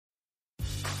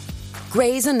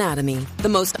Grey's Anatomy, the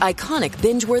most iconic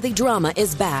binge-worthy drama,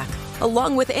 is back,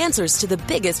 along with answers to the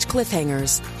biggest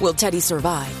cliffhangers. Will Teddy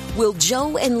survive? Will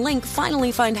Joe and Link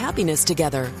finally find happiness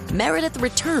together? Meredith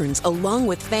returns along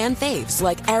with fan faves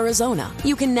like Arizona.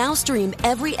 You can now stream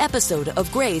every episode of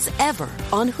Grey's ever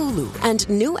on Hulu, and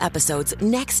new episodes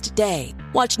next day.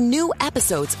 Watch new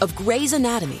episodes of Grey's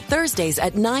Anatomy Thursdays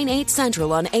at 9/8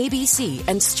 Central on ABC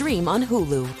and stream on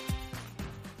Hulu.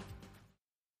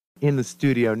 In the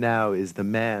studio now is the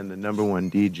man, the number one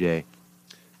DJ,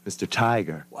 Mr.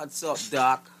 Tiger. What's up,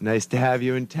 Doc? Nice to have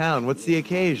you in town. What's the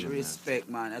occasion? Respect,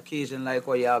 man. Occasion like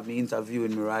what you have me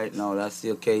interviewing me right now. That's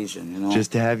the occasion, you know?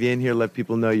 Just to have you in here, let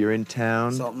people know you're in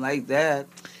town. Something like that.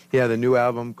 Yeah, the new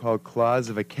album called Claws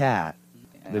of a Cat.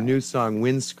 Yeah. The new song,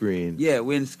 Windscreen. Yeah,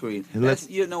 Windscreen. And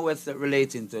you know what's that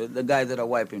relating to? The guys that are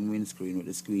wiping windscreen with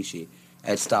the squishy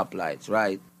at stoplights,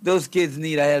 right? Those kids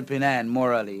need a helping hand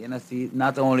morally, you know, see,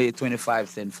 not only 25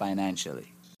 cents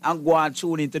financially. I'm going to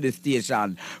tune into the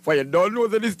station. For you don't know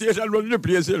that the station runs the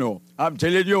place, you know. I'm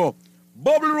telling you,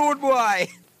 Bubble Road boy.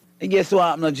 And guess what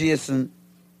happened, Jason?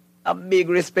 A big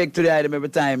respect to the item every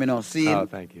time, you know. See? Oh,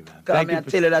 thank you, man. Because I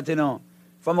tell you that, you know,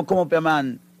 from I come up here,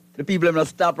 man, the people have not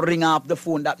stop ring off the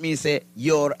phone. That means say,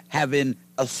 you're having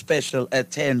a special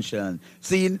attention.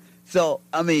 See? So,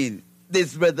 I mean,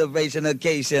 this reservation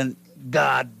occasion,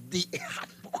 God, the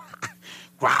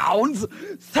grounds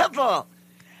settle.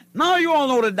 Now you all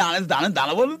know that Don is Don and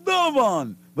Don was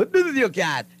Donovan. But this is your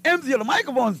cat. MC on the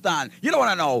microphone stand. You don't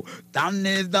want to know. Don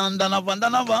is Don Donovan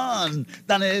Donovan.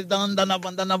 Don is Don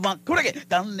Donovan Donovan. Come again.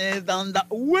 Don is Don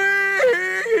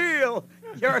Wheel.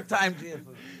 Your time, Jason.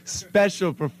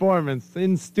 Special performance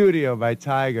in studio by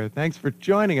Tiger. Thanks for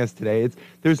joining us today.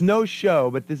 There's no show,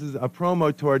 but this is a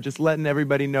promo tour just letting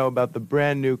everybody know about the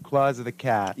brand new Claws of the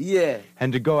Cat. Yeah.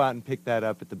 And to go out and pick that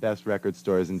up at the best record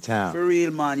stores in town. For real,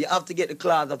 man. You have to get the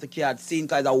Claws of the Cat scene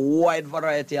because there's a wide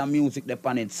variety of music that's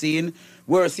on it. Scene.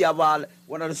 Worst of all,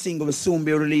 one of the singles will soon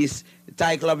be released. The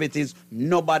title of it is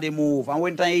Nobody Move. And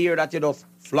when you hear that, you just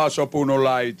flash up on a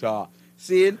lighter.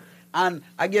 See? And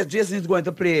I guess Jason is going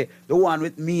to play the one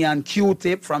with me and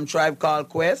Q-Tip from Tribe Called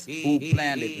Quest, who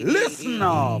planned it. Listen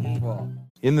up!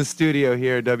 In the studio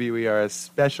here, WERS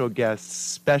special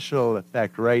guest, special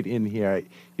effect right in here.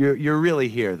 You're really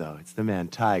here, though. It's the man,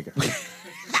 Tiger.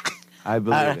 I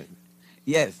believe it.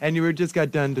 Yes. And you just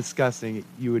got done discussing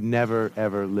you would never,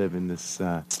 ever live in this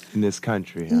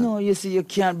country, huh? No, you see, you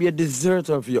can't be a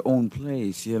deserter of your own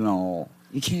place, you know.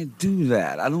 You can't do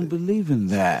that. I don't believe in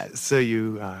that. So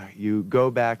you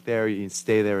go back there, you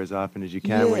stay there as often as you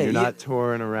can when you're not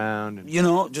touring around. You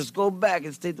know, just go back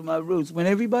and stay to my roots. When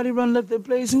everybody left their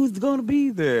place, who's going to be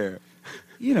there?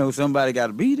 You know, somebody got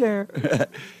to be there.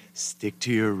 Stick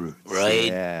to your roots. Right.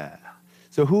 Yeah.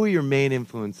 So who are your main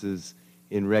influences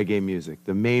in reggae music?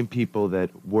 The main people that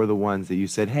were the ones that you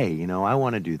said, hey, you know, I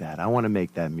want to do that. I want to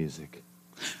make that music.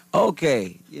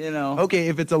 Okay, you know. Okay,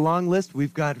 if it's a long list,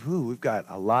 we've got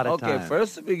a lot of time. Okay,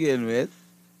 first to begin with,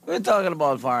 we're talking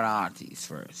about foreign artists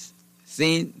first.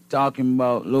 See, talking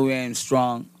about Louis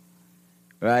Armstrong,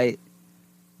 right?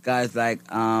 Guys like,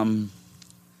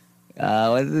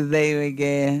 what's his name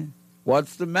again?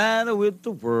 What's the matter with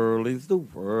the world? Is the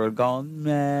world gone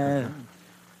mad?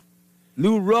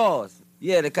 Lou Rawls,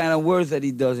 yeah, the kind of words that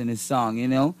he does in his song, you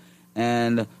know?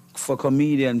 And for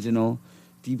comedians, you know,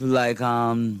 people like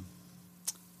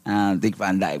Dick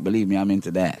Van Dyke, believe me, I'm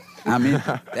into that. I'm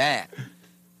into that,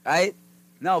 right?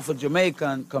 Now for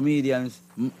Jamaican comedians,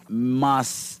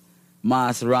 Mas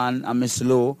Ran and Miss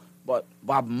Low, but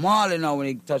Bob Marley now when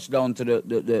he touched down to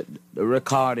the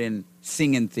recording,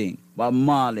 singing thing, Bob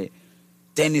Marley,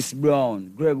 Dennis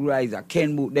Brown, Greg Riser,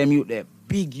 Ken Boothe, them youth there,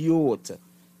 big youth,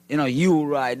 you know, you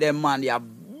right, them man, they are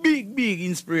big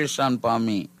inspiration for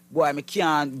me. Boy, I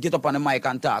can't get up on the mic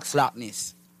and talk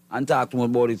slackness and talk to me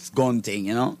about this gun thing,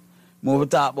 you know? More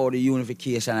talk about the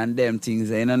unification and them things,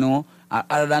 you know?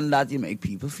 Other than that, you make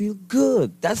people feel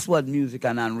good. That's what music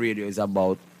and radio is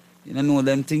about. You know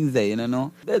them things there, you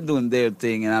know? They're doing their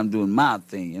thing and I'm doing my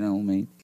thing, you know what I mean?